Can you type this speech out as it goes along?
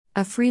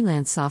A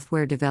freelance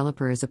software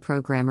developer is a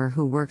programmer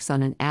who works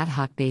on an ad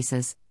hoc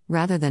basis,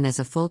 rather than as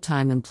a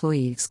full-time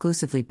employee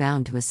exclusively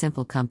bound to a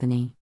simple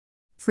company.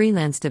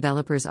 Freelance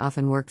developers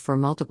often work for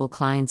multiple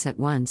clients at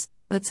once,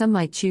 but some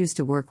might choose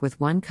to work with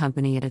one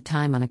company at a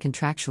time on a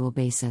contractual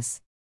basis.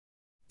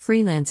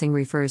 Freelancing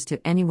refers to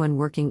anyone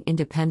working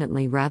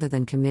independently rather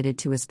than committed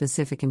to a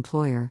specific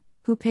employer,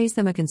 who pays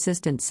them a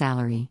consistent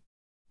salary.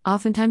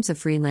 Oftentimes, a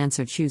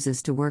freelancer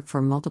chooses to work for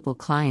multiple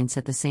clients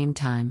at the same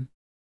time.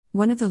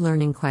 One of the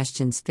learning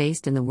questions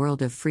faced in the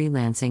world of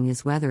freelancing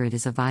is whether it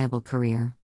is a viable career.